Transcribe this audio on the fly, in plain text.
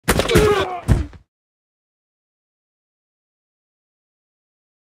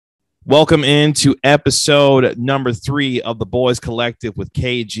Welcome into episode number 3 of the Boys Collective with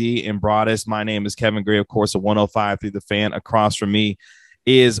KG and Broaddus. My name is Kevin Gray, of course, of 105 through the Fan. Across from me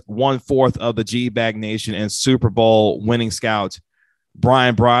is 1/4 of the G-Bag Nation and Super Bowl winning scout,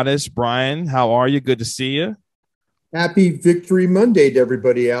 Brian Broaddus. Brian, how are you? Good to see you. Happy Victory Monday to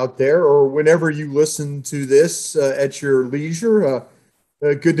everybody out there, or whenever you listen to this at your leisure.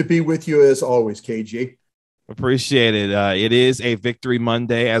 Good to be with you as always, KG. Appreciate it. It is a Victory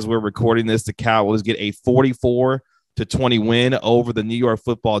Monday as we're recording this. The Cowboys get a 44-20 win over the New York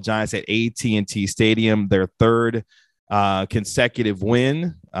Football Giants at AT&T Stadium, their third consecutive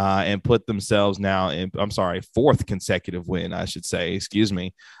win, and put themselves now in, fourth consecutive win, I should say, excuse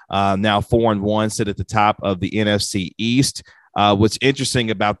me. Now 4-1, sit at the top of the NFC East. What's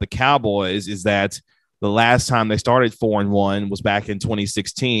interesting about the Cowboys is that the last time they started 4-1 was back in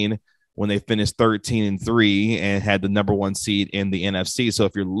 2016, when they finished 13-3 and had the number 1 seed in the NFC. So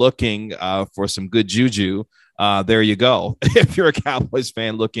if you're looking for some good juju, there you go. If you're a Cowboys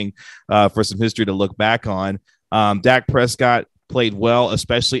fan looking for some history to look back on, Dak Prescott played well,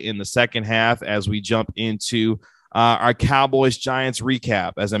 especially in the second half as we jump into our Cowboys-Giants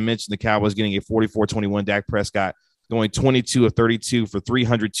recap. As I mentioned, the Cowboys getting a 44-21. Dak Prescott going 22 of 32 for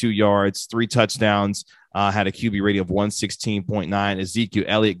 302 yards, 3 touchdowns. Had a QB rating of 116.9. Ezekiel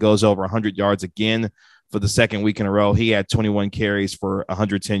Elliott goes over 100 yards again for the second week in a row. He had 21 carries for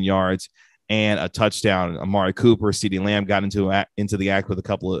 110 yards and a touchdown. Amari Cooper, CeeDee Lamb got into the act with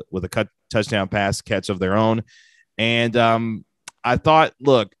a touchdown pass catch of their own. And I thought,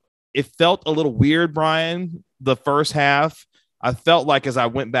 look, it felt a little weird, Brian, the first half. I felt like as I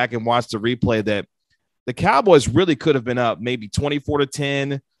went back and watched the replay that the Cowboys really could have been up maybe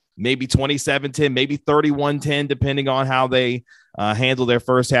 24-10. Maybe 27-10, maybe 31-10, depending on how they handle their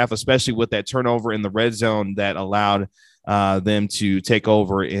first half, especially with that turnover in the red zone that allowed them to take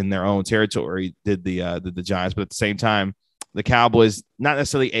over in their own territory, did the Giants. But at the same time, the Cowboys, not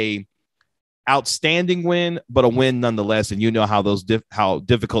necessarily a outstanding win, but a win nonetheless. And you know how how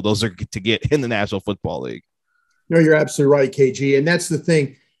difficult those are to get in the National Football League. No, you're absolutely right, KG. And that's the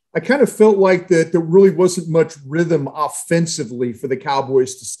thing. I kind of felt like that there really wasn't much rhythm offensively for the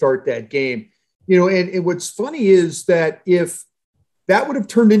Cowboys to start that game. And what's funny is that if that would have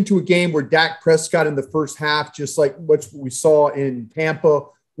turned into a game where Dak Prescott in the first half, just like what we saw in Tampa,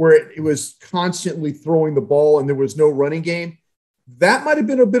 where it was constantly throwing the ball and there was no running game, that might have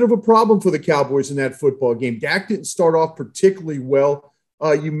been a bit of a problem for the Cowboys in that football game. Dak didn't start off particularly well.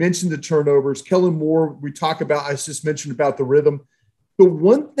 You mentioned the turnovers. Kellen Moore, I just mentioned about the rhythm. The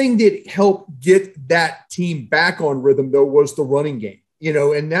one thing that helped get that team back on rhythm, though, was the running game,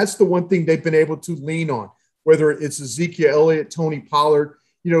 and that's the one thing they've been able to lean on, whether it's Ezekiel Elliott, Tony Pollard.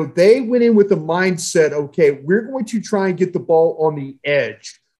 They went in with the mindset, okay, we're going to try and get the ball on the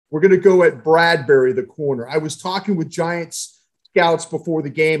edge. We're going to go at Bradbury, the corner. I was talking with Giants scouts before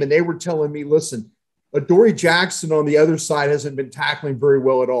the game, and they were telling me, listen, Adoree Jackson on the other side hasn't been tackling very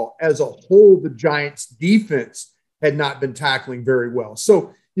well at all. As a whole, the Giants' defense had not been tackling very well.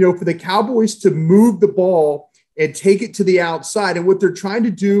 So, for the Cowboys to move the ball and take it to the outside, and what they're trying to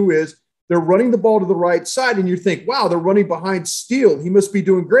do is they're running the ball to the right side, and you think, wow, they're running behind Steele. He must be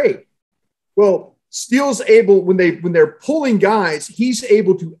doing great. Well, Steele's able, when they're pulling guys, he's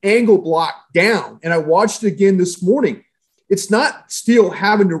able to angle block down. And I watched it again this morning. It's not Steele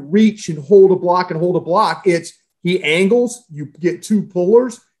having to reach and hold a block. It's he angles, you get 2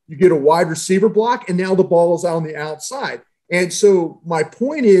 pullers, you get a wide receiver block, and now the ball is on the outside. And so my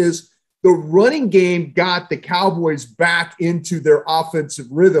point is the running game got the Cowboys back into their offensive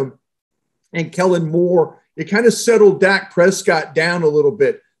rhythm. And Kellen Moore, it kind of settled Dak Prescott down a little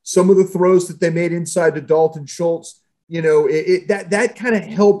bit. Some of the throws that they made inside to Dalton Schultz, that kind of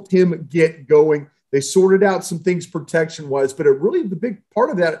helped him get going. They sorted out some things protection-wise, but the big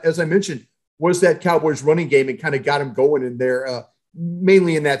part of that, as I mentioned, was that Cowboys running game and kind of got him going in there.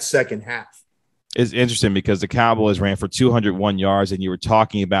 Mainly in that second half. It's interesting because the Cowboys ran for 201 yards, and you were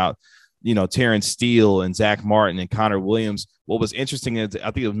talking about, Terrence Steele and Zach Martin and Connor Williams. What was interesting is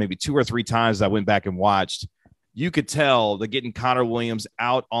I think it was maybe 2 or 3 times I went back and watched. You could tell they're getting Connor Williams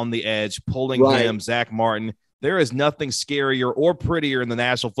out on the edge, pulling him, Zach Martin. There is nothing scarier or prettier in the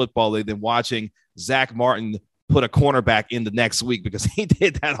National Football League than watching Zach Martin put a cornerback in the next week, because he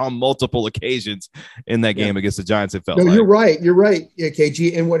did that on multiple occasions in that game against the Giants. It felt like. You're right, yeah,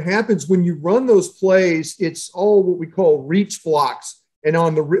 KG. And what happens when you run those plays, it's all what we call reach blocks. And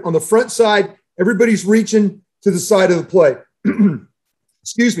on the front side, everybody's reaching to the side of the play.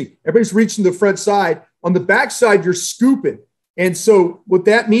 Excuse me. Everybody's reaching the front side. On the back side, you're scooping. And so what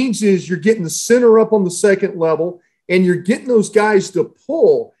that means is you're getting the center up on the second level, and you're getting those guys to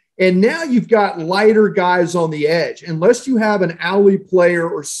pull. And now you've got lighter guys on the edge. Unless you have an alley player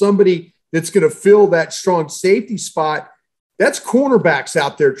or somebody that's going to fill that strong safety spot, that's cornerbacks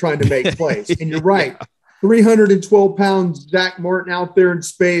out there trying to make plays. And you're right. 312 pounds, Zach Martin out there in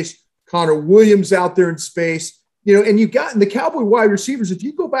space, Connor Williams out there in space. And you've gotten the Cowboy wide receivers. If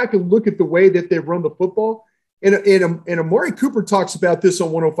you go back and look at the way that they run the football, and Amari Cooper talks about this on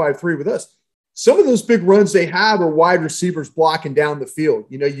 105.3 with us, some of those big runs they have are wide receivers blocking down the field.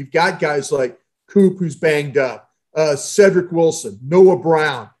 You've got guys like Coop, who's banged up, Cedric Wilson, Noah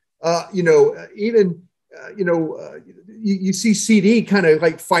Brown, you see CD kind of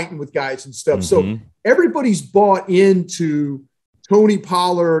like fighting with guys and stuff. So everybody's bought into Tony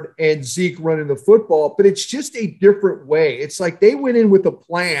Pollard and Zeke running the football, but it's just a different way. It's like they went in with a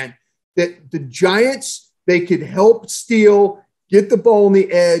plan that the Giants, they could help steal, get the ball on the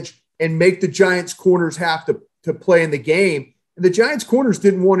edge, and make the Giants corners have to play in the game. And the Giants corners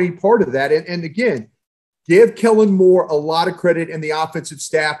didn't want any part of that. And again, give Kellen Moore a lot of credit and the offensive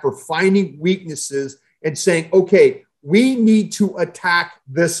staff for finding weaknesses and saying, okay, we need to attack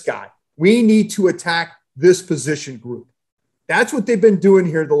this guy. We need to attack this position group. That's what they've been doing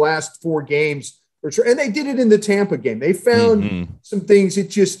here the last 4 games. And they did it in the Tampa game. They found some things. It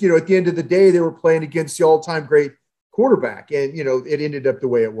just, at the end of the day, they were playing against the all-time great quarterback. And, it ended up the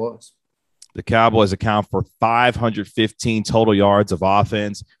way it was. The Cowboys account for 515 total yards of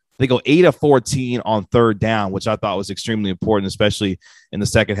offense. They go 8 of 14 on third down, which I thought was extremely important, especially in the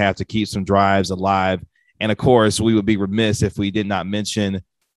second half, to keep some drives alive. And, of course, we would be remiss if we did not mention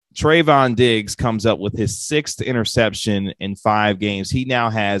Trevon Diggs comes up with his 6th interception in 5 games. He now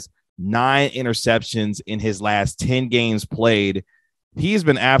has 9 interceptions in his last 10 games played. He's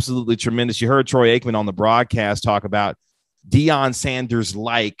been absolutely tremendous. You heard Troy Aikman on the broadcast talk about Deion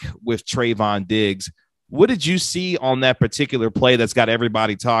Sanders-like with Trevon Diggs. What did you see on that particular play that's got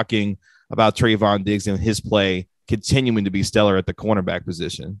everybody talking about Trevon Diggs and his play continuing to be stellar at the cornerback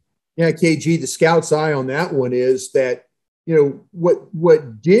position? Yeah, KG, the scout's eye on that one is that,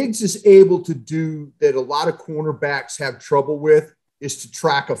 what Diggs is able to do that a lot of cornerbacks have trouble with is to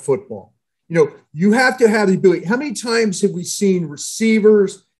track a football. You have to have the ability. How many times have we seen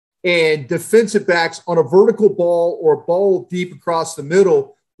receivers and defensive backs on a vertical ball or a ball deep across the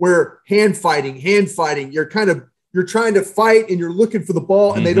middle where hand fighting, you're trying to fight and you're looking for the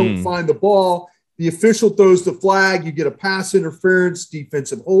ball and they don't find the ball. The official throws the flag, you get a pass interference,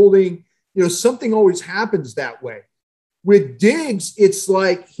 defensive holding. Something always happens that way. With Diggs, it's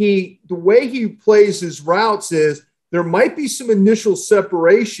like the way he plays his routes is there might be some initial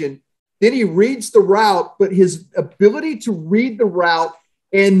separation. Then he reads the route, but his ability to read the route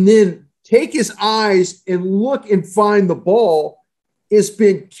and then take his eyes and look and find the ball has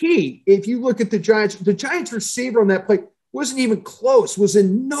been key. If you look at the Giants receiver on that play wasn't even close, was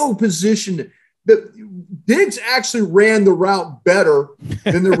in no position. Diggs actually ran the route better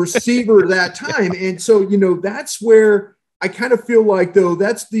than the receiver at that time. And so, that's where I kind of feel like, though,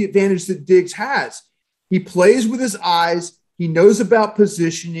 that's the advantage that Diggs has. He plays with his eyes. He knows about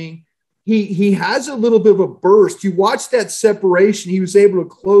positioning. He has a little bit of a burst. You watch that separation. He was able to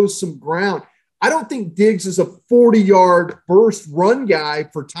close some ground. I don't think Diggs is a 40-yard burst run guy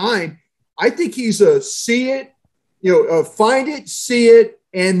for time. I think he's a see it, find it, see it,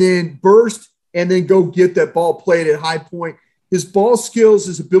 and then burst, and then go get that ball played at high point. His ball skills,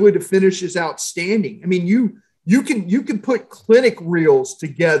 his ability to finish is outstanding. I mean, you can put clinic reels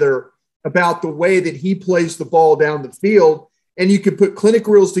together about the way that he plays the ball down the field, and you can put clinic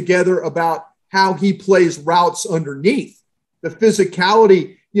reels together about how he plays routes underneath. The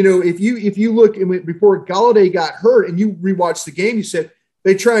physicality, if you look before Golladay got hurt and you rewatch the game, you said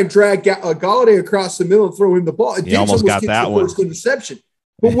they try and drag Golladay across the middle and throw him the ball. He almost got that one. First interception.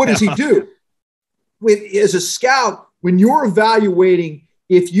 But what does he do? As a scout, when you're evaluating,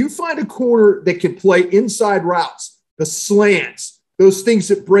 if you find a corner that can play inside routes, the slants, those things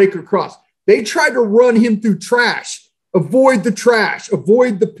that break across, they try to run him through trash, avoid the trash,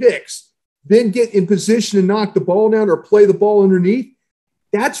 avoid the picks, then get in position to knock the ball down or play the ball underneath.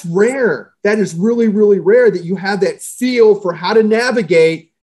 That's rare. That is really, really rare that you have that feel for how to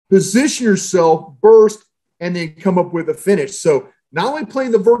navigate, position yourself, burst, and then come up with a finish. So not only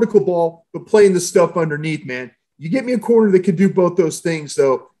playing the vertical ball, but playing the stuff underneath, man. You get me a corner that can do both those things,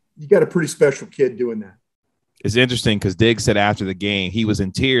 though, you got a pretty special kid doing that. It's interesting because Diggs said after the game, he was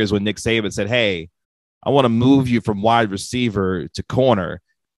in tears when Nick Saban said, hey, I want to move you from wide receiver to corner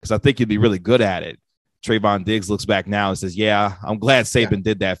because I think you'd be really good at it. Trevon Diggs looks back now and says, yeah, I'm glad Saban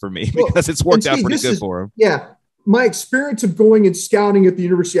did that for me because it's worked out pretty good for him. Yeah. My experience of going and scouting at the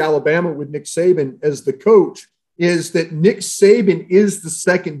University of Alabama with Nick Saban as the coach is that Nick Saban is the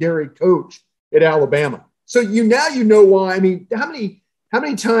secondary coach at Alabama. So you know why. I mean, how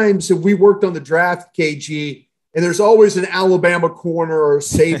many times have we worked on the draft, KG, and there's always an Alabama corner or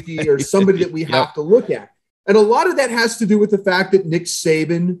safety or somebody that we have to look at. And a lot of that has to do with the fact that Nick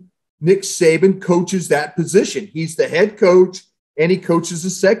Saban coaches that position. He's the head coach and he coaches the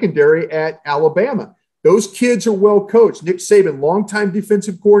secondary at Alabama. Those kids are well coached. Nick Saban, longtime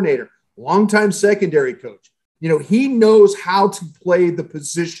defensive coordinator, longtime secondary coach. You know, he knows how to play the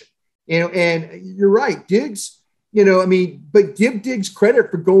position. You know, and you're right, Diggs, you know, I mean, but give Diggs credit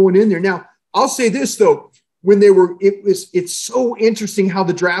for going in there. Now, I'll say this though, it's so interesting how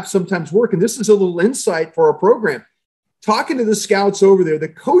the draft sometimes work. And this is a little insight for our program. Talking to the scouts over there, the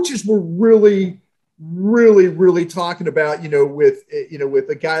coaches were really talking about, with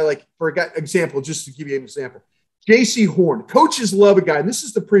a guy like, example, just to give you an example, J.C. Horn. Coaches love a guy, and this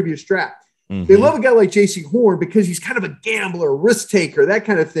is the previous draft. Mm-hmm. They love a guy like J.C. Horn because he's kind of a gambler, risk taker, that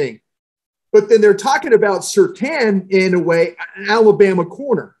kind of thing. But then they're talking about Surtain in a way, an Alabama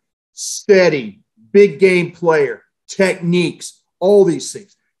corner, steady, big game player, techniques, all these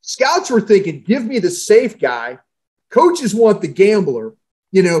things. Scouts were thinking, give me the safe guy. Coaches want the gambler,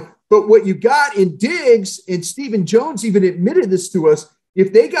 but what you got in Diggs, and Stephen Jones even admitted this to us,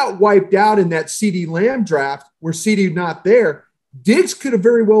 if they got wiped out in that CeeDee Lamb draft where CeeDee not there, Diggs could have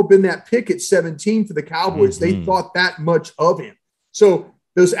very well been that pick at 17 for the Cowboys. Mm-hmm. They thought that much of him. So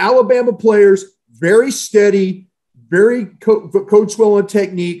those Alabama players, very steady, very coached well on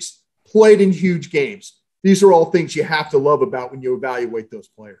techniques, played in huge games. These are all things you have to love about when you evaluate those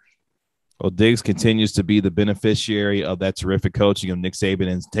players. Well, Diggs continues to be the beneficiary of that terrific coaching of Nick Saban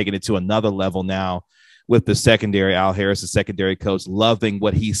and taking it to another level now with the secondary. Al Harris, the secondary coach, loving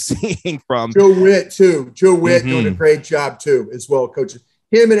what he's seeing from Joe Witt, too. Joe Witt doing a great job, too, as well, coaches.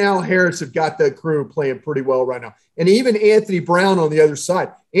 Him and Al Harris have got that crew playing pretty well right now. And even Anthony Brown on the other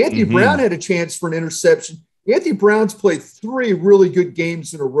side. Anthony Brown had a chance for an interception. Anthony Brown's played 3 really good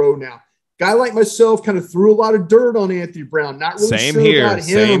games in a row now. Guy like myself kind of threw a lot of dirt on Anthony Brown. Not really sure about him.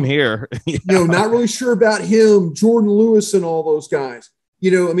 Same here. Yeah. Not really sure about him, Jordan Lewis and all those guys.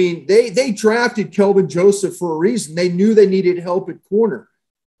 They drafted Kelvin Joseph for a reason. They knew they needed help at corner.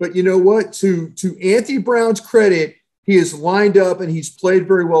 But you know what? To Anthony Brown's credit, he is lined up and he's played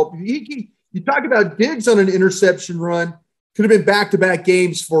very well. You talk about Diggs on an interception run. Could have been back-to-back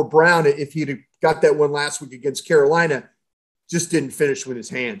games for Brown if he'd have got that one last week against Carolina. Just didn't finish with his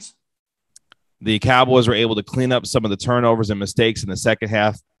hands. The Cowboys were able to clean up some of the turnovers and mistakes in the second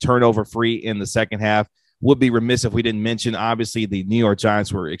half, turnover-free in the second half. Would be remiss if we didn't mention, obviously, the New York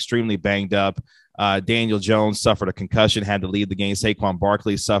Giants were extremely banged up. Daniel Jones suffered a concussion, had to leave the game. Saquon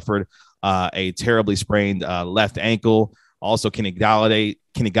Barkley suffered a terribly sprained left ankle. Also, Kenny Galladay,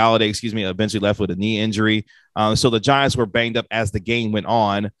 eventually left with a knee injury. So the Giants were banged up as the game went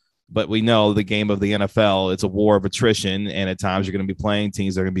on. But we know the game of the NFL, it's a war of attrition, and at times you're going to be playing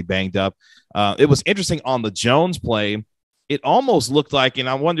teams that are going to be banged up. It was interesting on the Jones play. It almost looked like, and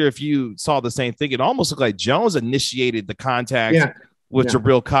I wonder if you saw the same thing, it almost looked like Jones initiated the contact with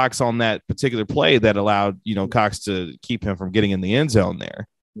Jabril Cox on that particular play that allowed, Cox to keep him from getting in the end zone there.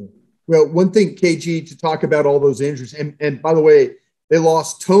 Well, one thing, KG, to talk about all those injuries, and by the way, they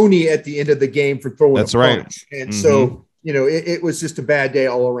lost Tony at the end of the game for throwing a punch. Right. And so, it was just a bad day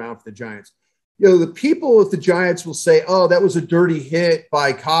all around for the Giants. The people at the Giants will say, oh, that was a dirty hit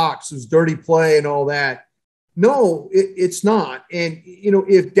by Cox. It was dirty play and all that. No, it's not. And,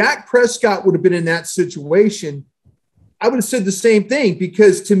 if Dak Prescott would have been in that situation, I would have said the same thing,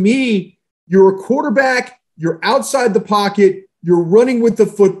 because to me, you're a quarterback, you're outside the pocket, you're running with the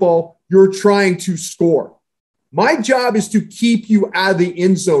football, you're trying to score. My job is to keep you out of the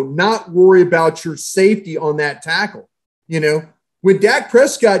end zone, not worry about your safety on that tackle. When Dak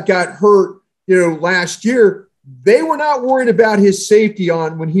Prescott got hurt, last year, they were not worried about his safety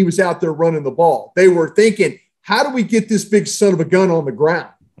on when he was out there running the ball. They were thinking, how do we get this big son of a gun on the ground?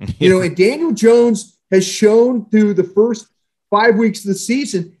 And Daniel Jones has shown through the first 5 weeks of the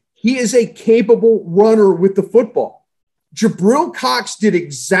season, he is a capable runner with the football. Jabril Cox did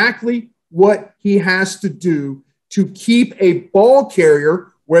exactly what he has to do to keep a ball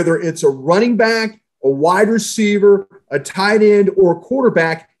carrier, whether it's a running back, a wide receiver, a tight end, or a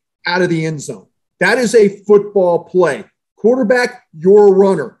quarterback, out of the end zone. That is a football play. Quarterback, you're a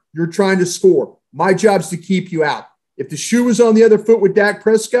runner. You're trying to score. My job is to keep you out. If the shoe was on the other foot with Dak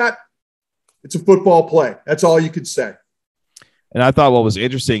Prescott, it's a football play. That's all you could say. And I thought what was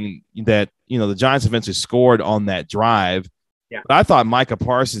interesting that, the Giants eventually scored on that drive. Yeah. But I thought Micah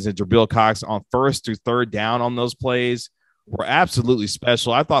Parsons and Jabril Cox on first through third down on those plays were absolutely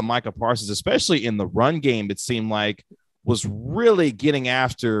special. I thought Micah Parsons, especially in the run game, it seemed like was really getting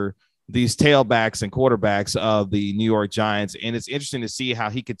after these tailbacks and quarterbacks of the New York Giants. And it's interesting to see how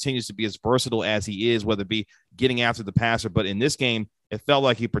he continues to be as versatile as he is, whether it be getting after the passer. But in this game, it felt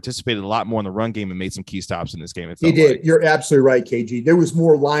like he participated a lot more in the run game and made some key stops in this game. He did. Like. You're absolutely right, KG. There was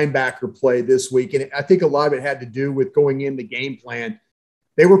more linebacker play this week. And I think a lot of it had to do with going in the game plan.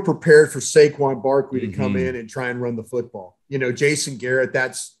 They were prepared for Saquon Barkley to come in and try and run the football. You know, Jason Garrett,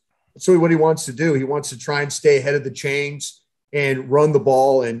 that's really what he wants to do. He wants to try and stay ahead of the chains and run the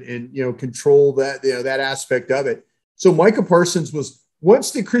ball and you know, control that, you know, that aspect of it. So Micah Parsons was,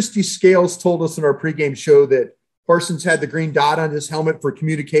 once the Christy Scales told us in our pregame show that Parsons had the green dot on his helmet for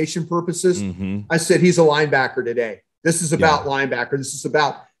communication purposes, I said, he's a linebacker today. This is about linebacker. This is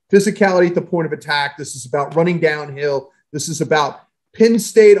about physicality at the point of attack. This is about running downhill. This is about Penn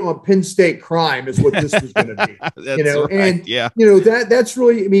State on Penn State crime is what this was going to be, you know, right. And you know, that's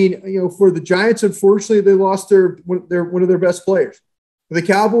really, I mean, you know, for the Giants, unfortunately, they lost one of their best players. For the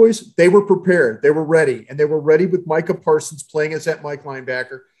Cowboys, they were prepared, they were ready, and they were ready with Micah Parsons playing as that Mike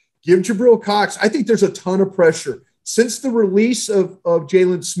linebacker. Give Jabril Cox. I think there's a ton of pressure since the release of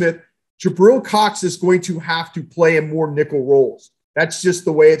Jalen Smith. Jabril Cox is going to have to play in more nickel roles. That's just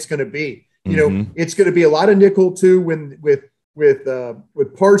the way it's going to be. You know, it's going to be a lot of nickel too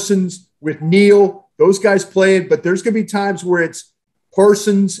with Parsons, with Neal, those guys playing, but there's going to be times where it's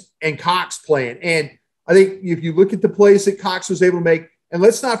Parsons and Cox playing. And I think if you look at the plays that Cox was able to make, and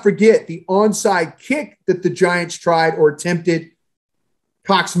let's not forget the onside kick that the Giants tried or attempted,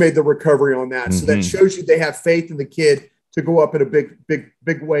 Cox made the recovery on that. So that shows you they have faith in the kid to go up in a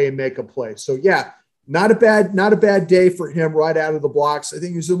big way and make a play. So yeah, not a bad day for him right out of the blocks. I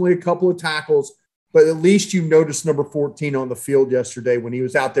think there's only a couple of tackles, but at least you noticed number 14 on the field yesterday when he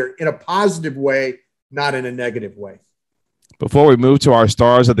was out there in a positive way, not in a negative way. Before we move to our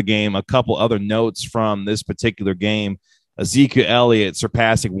stars of the game, a couple other notes from this particular game. Ezekiel Elliott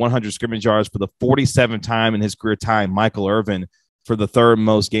surpassing 100 scrimmage yards for the 47th time in his career, tying Michael Irvin for the third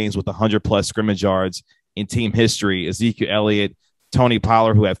most games with 100-plus scrimmage yards in team history. Ezekiel Elliott, Tony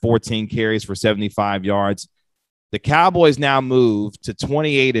Pollard, who had 14 carries for 75 yards. The Cowboys now move to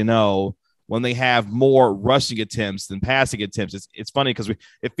 28-0 when they have more rushing attempts than passing attempts. It's funny because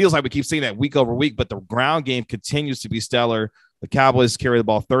it feels like we keep seeing that week over week, but the ground game continues to be stellar. The Cowboys carry the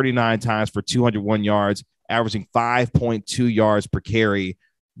ball 39 times for 201 yards, averaging 5.2 yards per carry.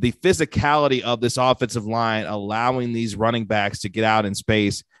 The physicality of this offensive line, allowing these running backs to get out in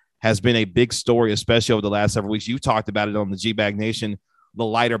space, has been a big story, especially over the last several weeks. You talked about it on the G-Bag Nation, the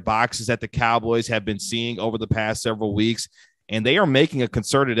lighter boxes that the Cowboys have been seeing over the past several weeks. And they are making a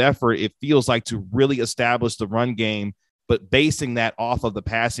concerted effort, it feels like, to really establish the run game, but basing that off of the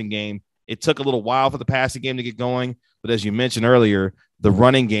passing game. It took a little while for the passing game to get going, but as you mentioned earlier, the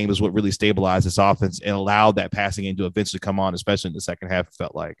running game is what really stabilized this offense and allowed that passing game to eventually come on, especially in the second half, it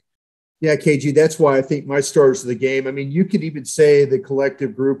felt like. Yeah, KG, that's why I think my stars of the game. I mean, you could even say the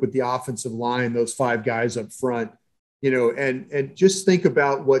collective group with the offensive line, those five guys up front, you know, and just think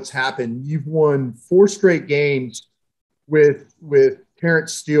about what's happened. You've won 4 straight games with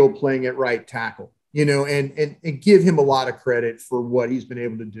Terrence Steele playing at right tackle, you know, and give him a lot of credit for what he's been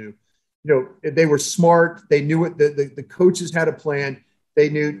able to do. You know, they were smart. They knew it. The coaches had a plan. They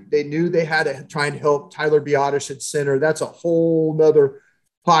knew they had to try and help Tyler Broaddus at center. That's a whole nother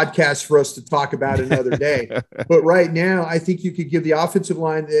podcast for us to talk about another day. But right now, I think you could give the offensive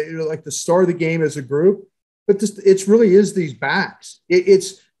line, you know, like the star of the game as a group. But it really is these backs.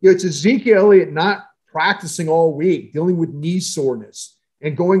 It's Ezekiel Elliott not practicing all week, dealing with knee soreness,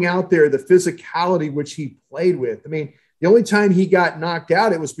 and going out there, the physicality which he played with. I mean, the only time he got knocked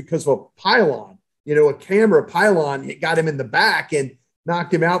out, it was because of a pylon, you know, a camera pylon. It got him in the back and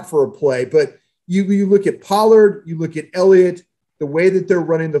knocked him out for a play. But you look at Pollard, you look at Elliott, the way that they're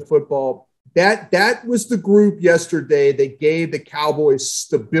running the football, that was the group yesterday that gave the Cowboys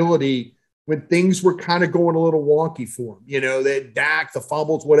stability when things were kind of going a little wonky for them. You know, that Dak, the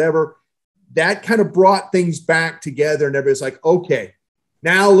fumbles, whatever. That kind of brought things back together, and everybody's like, okay,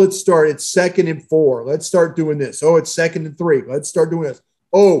 now let's start. It's 2nd and 4. Let's start doing this. Oh, it's 2nd and 3. Let's start doing this.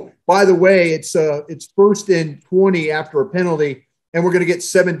 Oh, by the way, it's 1st and 20 after a penalty, and we're going to get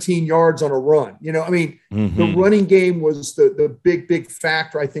 17 yards on a run. You know, I mean, the running game was the big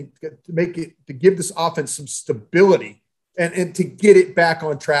factor, I think, to give this offense some stability and to get it back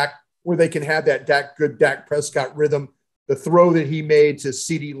on track where they can have that good Dak Prescott rhythm, the throw that he made to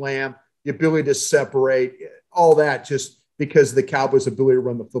CeeDee Lamb, the ability to separate, all that just because of the Cowboys' ability to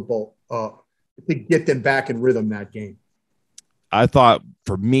run the football to get them back in rhythm that game. I thought,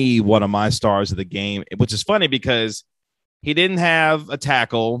 for me, one of my stars of the game, which is funny because He didn't have a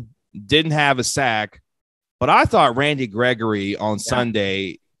tackle, didn't have a sack, but I thought Randy Gregory on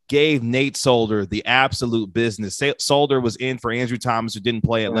Sunday gave Nate Solder the absolute business. Solder was in for Andrew Thomas, who didn't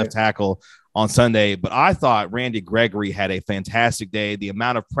play at left tackle on Sunday, but I thought Randy Gregory had a fantastic day. The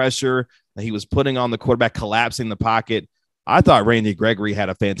amount of pressure that he was putting on the quarterback, collapsing the pocket, I thought Randy Gregory had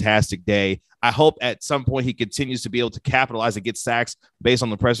a fantastic day. I hope at some point he continues to be able to capitalize and get sacks based on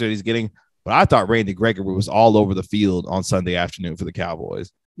the pressure that he's getting. But I thought Randy Gregory was all over the field on Sunday afternoon for the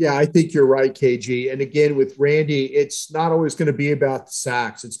Cowboys. Yeah, I think you're right, KG. And again, with Randy, it's not always going to be about the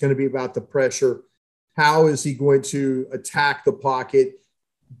sacks. It's going to be about the pressure. How is he going to attack the pocket?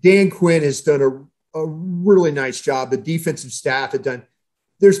 Dan Quinn has done a really nice job. The defensive staff had done.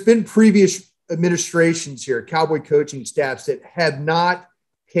 There's been previous administrations here, Cowboy coaching staffs, that have not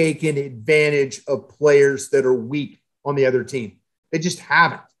taken advantage of players that are weak on the other team. They just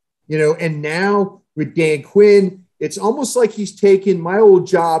haven't, and now with Dan Quinn, it's almost like he's taken my old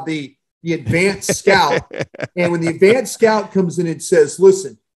job, the advanced scout. And when the advanced scout comes in and says,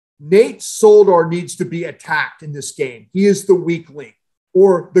 listen, Nate Solder needs to be attacked in this game. He is the weak link,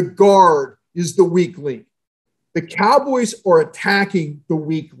 or the guard is the weak link. The Cowboys are attacking the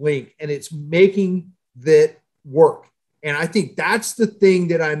weak link, and it's making that work. And I think that's the thing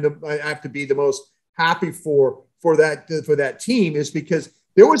that I have to be the most happy for that team, is because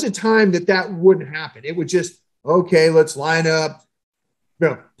there was a time that wouldn't happen. It would just, okay, let's line up,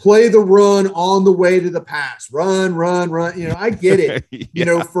 play the run on the way to the pass, run. I get it.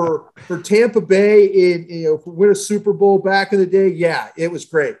 Yeah. For Tampa Bay, win a Super Bowl back in the day. Yeah, it was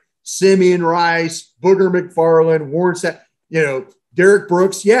great. Simeon Rice, Booger McFarland, Warren Sapp, Derek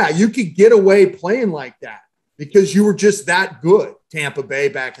Brooks. Yeah, you could get away playing like that because you were just that good, Tampa Bay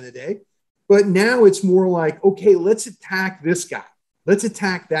back in the day. But now it's more like, okay, let's attack this guy. Let's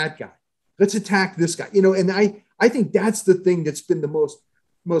attack that guy. Let's attack this guy. And I think that's the thing that's been the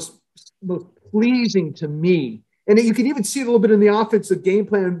most pleasing to me. And you can even see it a little bit in the offensive game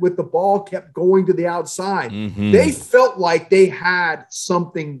plan with the ball kept going to the outside. Mm-hmm. They felt like they had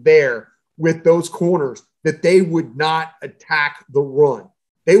something there with those corners that they would not attack the run.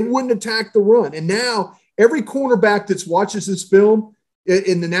 They wouldn't attack the run. And now every cornerback that watches this film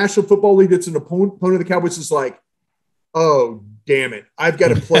in the National Football League that's an opponent of the Cowboys is like, oh, damn it, I've got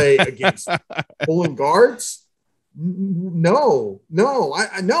to play against pulling guards. No,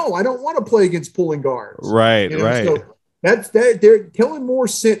 I don't want to play against pulling guards. Right. So Kellen Moore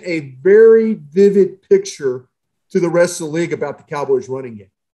sent a very vivid picture to the rest of the league about the Cowboys running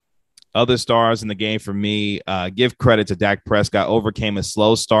game. Other stars in the game for me, give credit to Dak Prescott. Overcame a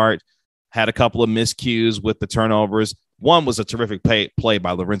slow start, had a couple of miscues with the turnovers. One was a terrific play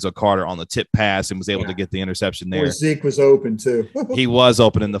by Lorenzo Carter on the tip pass and was able to get the interception there. Zeke was open too. He was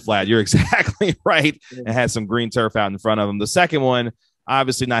open in the flat. You're exactly right. And had some green turf out in front of him. The second one,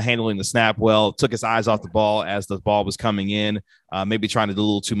 obviously not handling the snap well, took his eyes off the ball as the ball was coming in, maybe trying to do a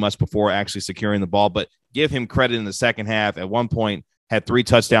little too much before actually securing the ball. But give him credit in the second half. At one point, had 3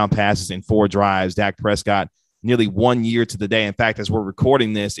 touchdown passes in 4 drives. Dak Prescott, nearly 1 year to the day. In fact, as we're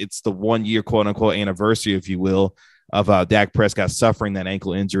recording this, it's the 1 year, quote unquote, anniversary, if you will, of Dak Prescott suffering that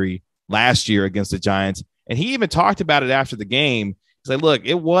ankle injury last year against the Giants. And he even talked about it after the game. He's like, look,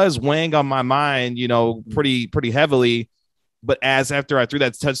 it was weighing on my mind, pretty heavily. But after I threw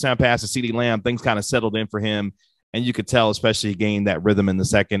that touchdown pass to CeeDee Lamb, things kind of settled in for him. And you could tell, especially he gained that rhythm in the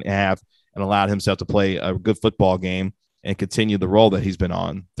second half and allowed himself to play a good football game and continue the role that he's been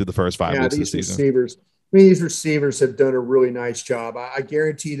on through the first 5 weeks of the season. These receivers have done a really nice job. I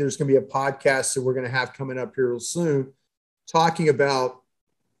guarantee there's going to be a podcast that we're going to have coming up here real soon talking about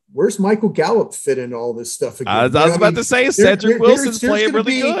where's Michael Gallup fit in all this stuff again. I was about to say Cedric Wilson's playing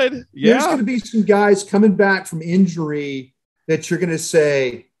really good. Yeah. There's going to be some guys coming back from injury that you're going to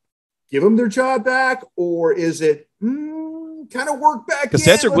say, give them their job back, or is it kind of work back? Because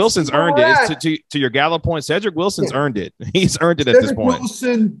Cedric Wilson's earned it. To your Gallup point, Cedric Wilson's earned it. He's earned it at this point.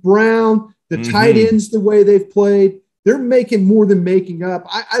 Wilson, Brown, the tight ends, the way they've played, they're making more than making up.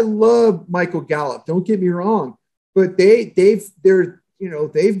 I love Michael Gallup. Don't get me wrong, but they've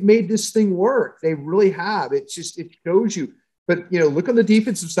made this thing work. They really have. It shows you. But look on the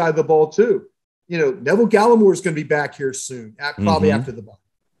defensive side of the ball too. Neville Gallimore is going to be back here soon, probably after the bye.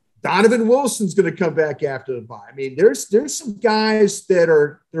 Donovan Wilson's going to come back after the bye. I mean, there's some guys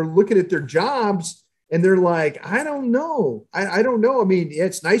that they're looking at their jobs and they're like, I don't know. I don't know. I mean,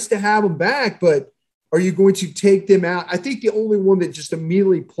 it's nice to have them back, but are you going to take them out? I think the only one that just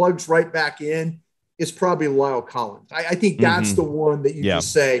immediately plugs right back in is probably Lyle Collins. I think that's the one that you can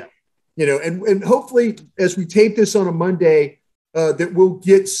say, and hopefully as we tape this on a Monday, that we'll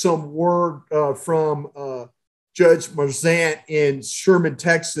get some word from Judge Marzant in Sherman,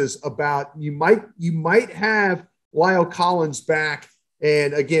 Texas, about you might have Lyle Collins back.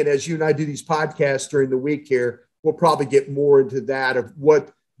 And again, as you and I do these podcasts during the week here, we'll probably get more into that of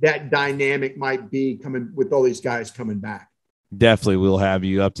what that dynamic might be coming with all these guys coming back. Definitely, we'll have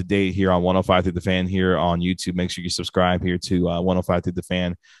you up to date here on 105 Through the Fan here on YouTube. Make sure you subscribe here to 105 Through the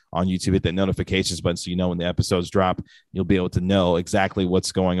Fan on YouTube. Hit that notifications button so you know when the episodes drop. You'll be able to know exactly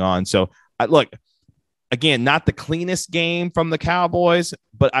what's going on. So, look, again, not the cleanest game from the Cowboys,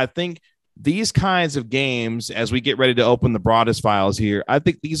 but I think these kinds of games, as we get ready to open the Broaddus Files here, I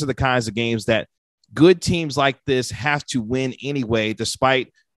think these are the kinds of games that good teams like this have to win anyway,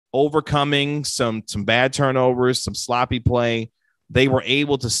 despite overcoming some bad turnovers, some sloppy play. They were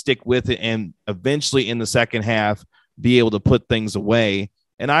able to stick with it and eventually in the second half be able to put things away.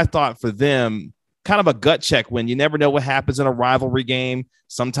 And I thought for them, kind of a gut check win. You never know what happens in a rivalry game.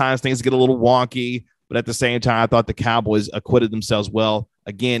 Sometimes things get a little wonky, but at the same time, I thought the Cowboys acquitted themselves well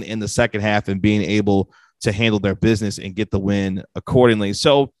again in the second half and being able to handle their business and get the win accordingly.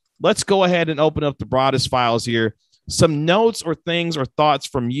 So let's go ahead and open up the Broaddus Files here. Some notes or things or thoughts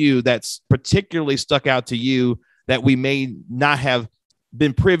from you that's particularly stuck out to you that we may not have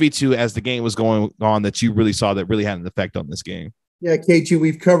been privy to as the game was going on that you really saw that really had an effect on this game? Yeah, KG,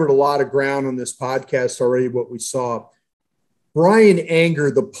 we've covered a lot of ground on this podcast already, what we saw. Bryan Anger,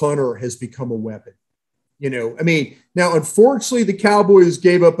 the punter, has become a weapon. You know, I mean, now, unfortunately, the Cowboys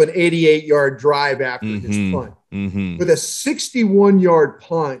gave up an 88-yard drive after his punt. With a 61-yard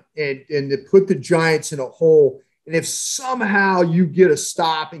punt and to put the Giants in a hole. And if somehow you get a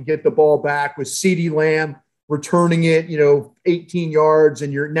stop and get the ball back with CeeDee Lamb returning it, 18 yards,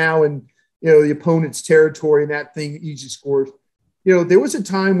 and you're now in, the opponent's territory and that thing easy scores. There was a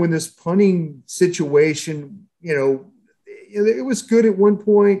time when this punting situation, it was good at one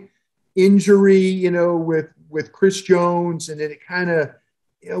point, injury, with Chris Jones, and then it kind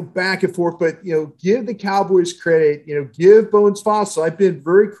of, back and forth, but, give the Cowboys credit, give Bones Fossil. I've been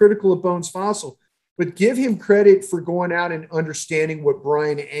very critical of Bones Fossil, but give him credit for going out and understanding what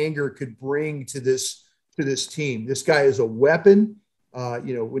Bryan Anger could bring to this team. This guy is a weapon.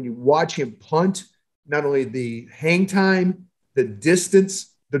 When you watch him punt, not only the hang time, the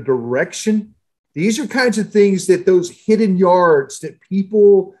distance, the direction, these are kinds of things that those hidden yards that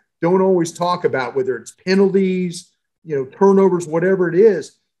people don't always talk about, whether it's penalties, turnovers, whatever it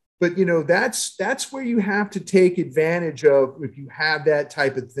is. But, that's where you have to take advantage of if you have that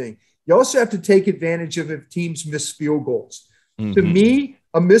type of thing. You also have to take advantage of if teams miss field goals. To me,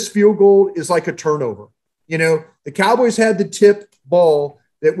 a missed field goal is like a turnover. The Cowboys had the tip ball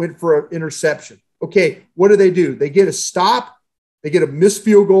that went for an interception. Okay, what do? They get a stop, they get a missed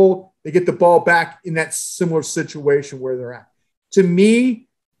field goal, they get the ball back in that similar situation where they're at. To me,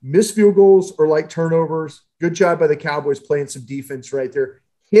 missed field goals are like turnovers. Good job by the Cowboys playing some defense right there.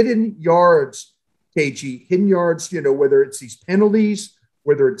 Hidden yards, KG, hidden yards, whether it's these penalties,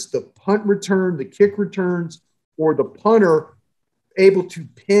 whether it's the punt return, the kick returns, or the punter able to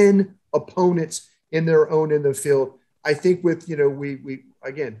pin opponents in their own end of the field. I think with, we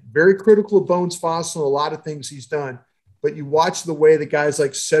again, very critical of Bones Fossil, a lot of things he's done, but you watch the way the guys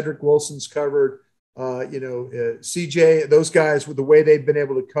like Cedric Wilson's covered, CJ, those guys with the way they've been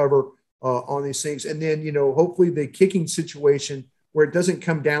able to cover on these things. And then, hopefully the kicking situation where it doesn't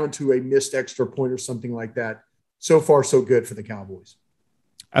come down to a missed extra point or something like that. So far, so good for the Cowboys.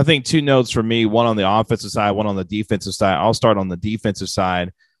 I think two notes for me, one on the offensive side, one on the defensive side. I'll start on the defensive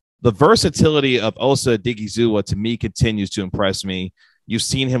side. The versatility of Osa Odighizuwa to me continues to impress me. You've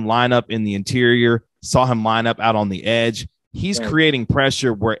seen him line up in the interior, saw him line up out on the edge. He's creating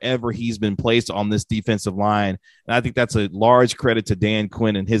pressure wherever he's been placed on this defensive line. And I think that's a large credit to Dan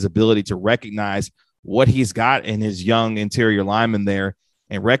Quinn and his ability to recognize what he's got in his young interior lineman there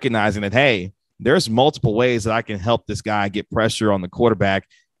and recognizing that, hey, there's multiple ways that I can help this guy get pressure on the quarterback.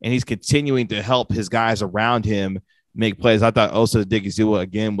 And he's continuing to help his guys around him make plays. I thought Osa Odighizuwa,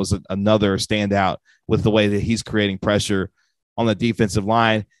 again, was another standout with the way that he's creating pressure on the defensive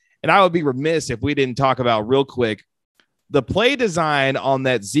line. And I would be remiss if we didn't talk about real quick the play design on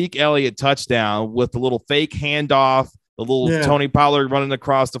that Zeke Elliott touchdown with the little fake handoff, the little Tony Pollard running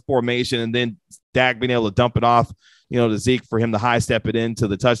across the formation, and then Dak being able to dump it off, to Zeke for him to high step it into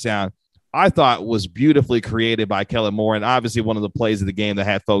the touchdown. I thought was beautifully created by Kellen Moore, and obviously one of the plays of the game that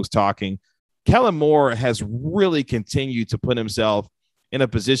had folks talking. Kellen Moore has really continued to put himself in a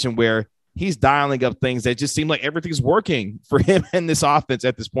position where he's dialing up things that just seem like everything's working for him in this offense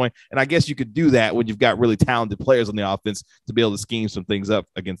at this point. And I guess you could do that when you've got really talented players on the offense to be able to scheme some things up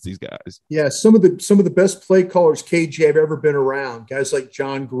against these guys. Yeah, some of the best play callers KJ have ever been around. Guys like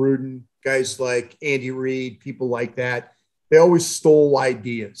John Gruden, guys like Andy Reid, people like that, they always stole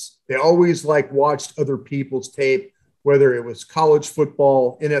ideas. They always watched other people's tape, whether it was college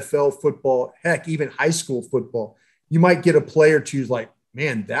football, NFL football, heck, even high school football. You might get a play or two who's like,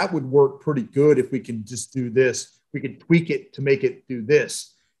 man, that would work pretty good if we can just do this. We could tweak it to make it do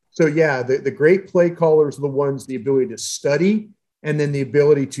this. So, yeah, the great play callers are the ones, the ability to study and then the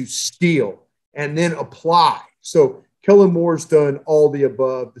ability to steal and then apply. So Kellen Moore's done all the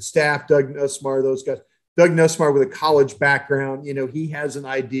above. The staff, Doug Nussmeier, those guys. Doug Nussmeier with a college background, he has an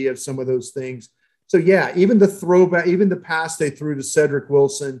idea of some of those things. So, yeah, even the throwback, even the pass they threw to Cedric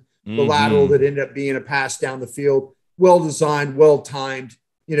Wilson, the lateral that ended up being a pass down the field, well-designed, well-timed.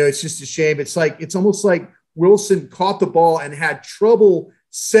 It's just a shame. It's almost like Wilson caught the ball and had trouble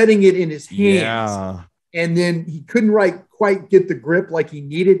setting it in his hands. Yeah. And then he couldn't quite get the grip like he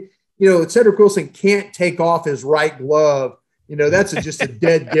needed. Cedric Wilson can't take off his right glove. That's just a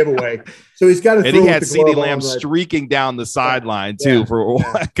dead giveaway. So he's got to throw. And he had CeeDee Lamb right, streaking down the sideline too for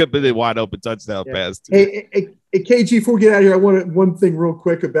a completely wide open touchdown pass. Too. Hey, KG, before we get out of here, I want one thing real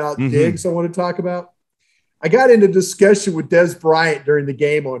quick about Diggs I want to talk about. I got into discussion with Des Bryant during the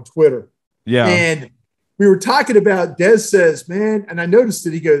game on Twitter. Yeah. And we were talking about, Des says, man, and I noticed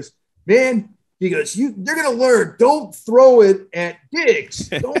it. He goes, man, they're going to learn. Don't throw it at Diggs.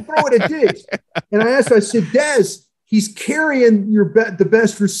 Don't throw it at Diggs. And I asked him, I said, Des, he's carrying the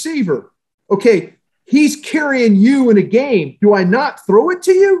best receiver. Okay, he's carrying you in a game. Do I not throw it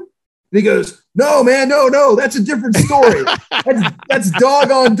to you? And he goes, no, man, no. That's a different story. That's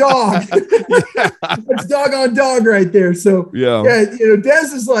dog on dog. That's dog on dog right there. So, yeah,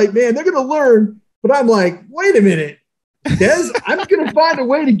 Des is like, man, they're going to learn. But I'm like, wait a minute, Des, I'm going to find a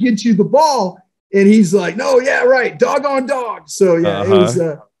way to get you the ball. And he's like, no, yeah, right, dog on dog. So, yeah, it was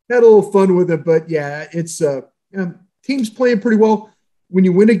had a little fun with it. But, yeah, it's team's playing pretty well. When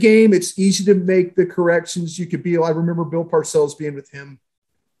you win a game, it's easy to make the corrections. I remember Bill Parcells being with him.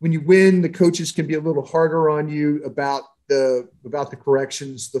 When you win, the coaches can be a little harder on you about the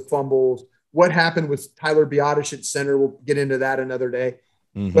corrections, the fumbles, what happened with Tyler Broaddus at center. We'll get into that another day.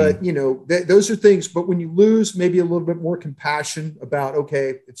 Mm-hmm. But, those are things. But when you lose, maybe a little bit more compassion about,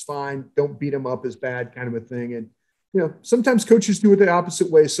 okay, it's fine. Don't beat them up as bad kind of a thing. And, sometimes coaches do it the opposite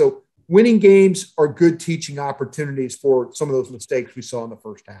way. So winning games are good teaching opportunities for some of those mistakes we saw in the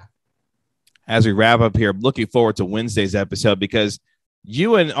first half. As we wrap up here, looking forward to Wednesday's episode because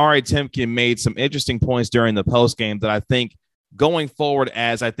you and Ari Timken made some interesting points during the post game that I think going forward,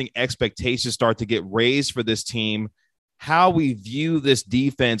 as I think expectations start to get raised for this team, how we view this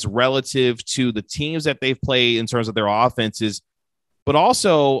defense relative to the teams that they've played in terms of their offenses, but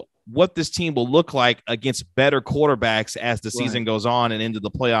also what this team will look like against better quarterbacks as the season goes on and into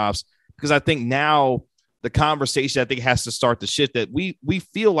the playoffs. Because I think now the conversation I think has to start to shift that we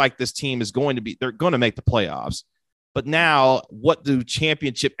feel like this team is they're going to make the playoffs. But now what do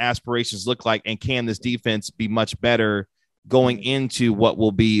championship aspirations look like? And can this defense be much better going into what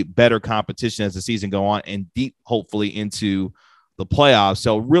will be better competition as the season go on and deep, hopefully, into the playoffs?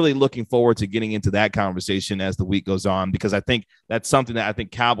 So really looking forward to getting into that conversation as the week goes on, because I think that's something that I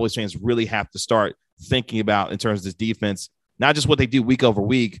think Cowboys fans really have to start thinking about in terms of this defense, not just what they do week over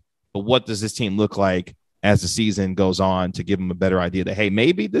week, but what does this team look like as the season goes on to give them a better idea that, hey,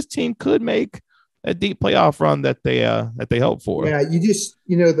 maybe this team could make a deep playoff run that they hope for. Yeah,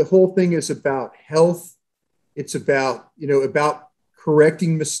 the whole thing is about health. It's about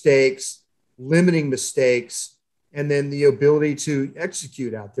correcting mistakes, limiting mistakes, and then the ability to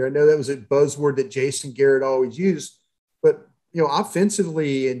execute out there. I know that was a buzzword that Jason Garrett always used, but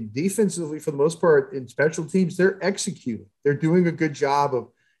offensively and defensively, for the most part, in special teams, they're executing. They're doing a good job of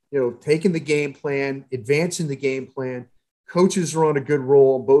taking the game plan, advancing the game plan. Coaches are on a good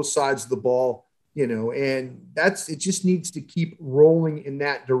roll on both sides of the ball. And it just needs to keep rolling in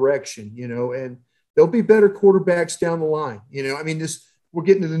that direction, and there'll be better quarterbacks down the line. We're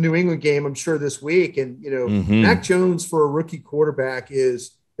getting to the New England game, I'm sure, this week. And, Mac Jones, for a rookie quarterback,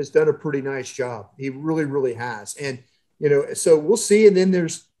 has done a pretty nice job. He really, really has. And, so we'll see. And then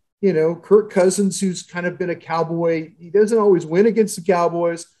there's, Kirk Cousins, who's kind of been a Cowboy. He doesn't always win against the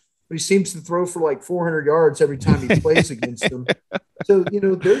Cowboys, but he seems to throw for like 400 yards every time he plays against them. So,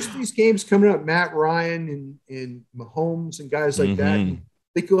 there's these games coming up, Matt Ryan and Mahomes and guys like that. And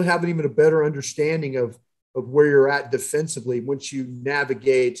I think you'll have even a better understanding of where you're at defensively once you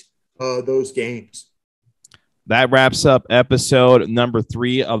navigate those games. That wraps up episode number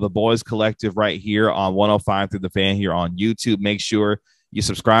 3 of the Boys Collective right here on 105 Through the Fan here on YouTube. Make sure you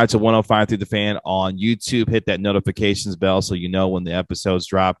subscribe to 105 Through the Fan on YouTube. Hit that notifications bell so you know when the episodes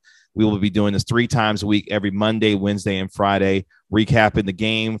drop. We will be doing this 3 times a week, every Monday, Wednesday, and Friday, recapping the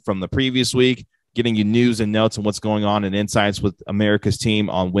game from the previous week, getting you news and notes on what's going on and insights with America's team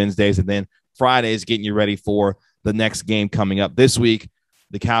on Wednesdays. And then Fridays, getting you ready for the next game coming up this week.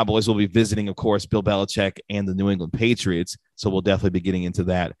 The Cowboys will be visiting, of course, Bill Belichick and the New England Patriots. So we'll definitely be getting into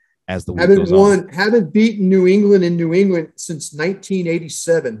that as the week goes on. Haven't beaten New England in New England since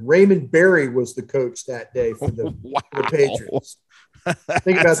 1987. Raymond Berry was the coach that day for the, for the Patriots.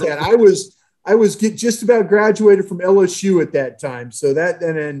 Think about that. I was just about graduated from LSU at that time. So that,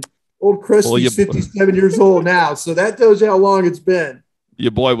 and then old Krusty's 57 years old now. So that tells you how long it's been.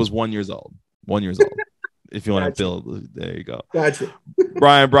 Your boy was 1 year old. 1 year old. If you want to build, there you go. Gotcha.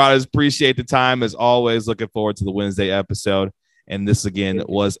 Brian Broaddus, appreciate the time as always. Looking forward to the Wednesday episode. And this again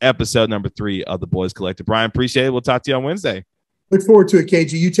was episode number 3 of the Boys Collective. Brian, appreciate it. We'll talk to you on Wednesday. Look forward to it,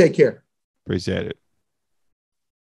 KG. You take care. Appreciate it.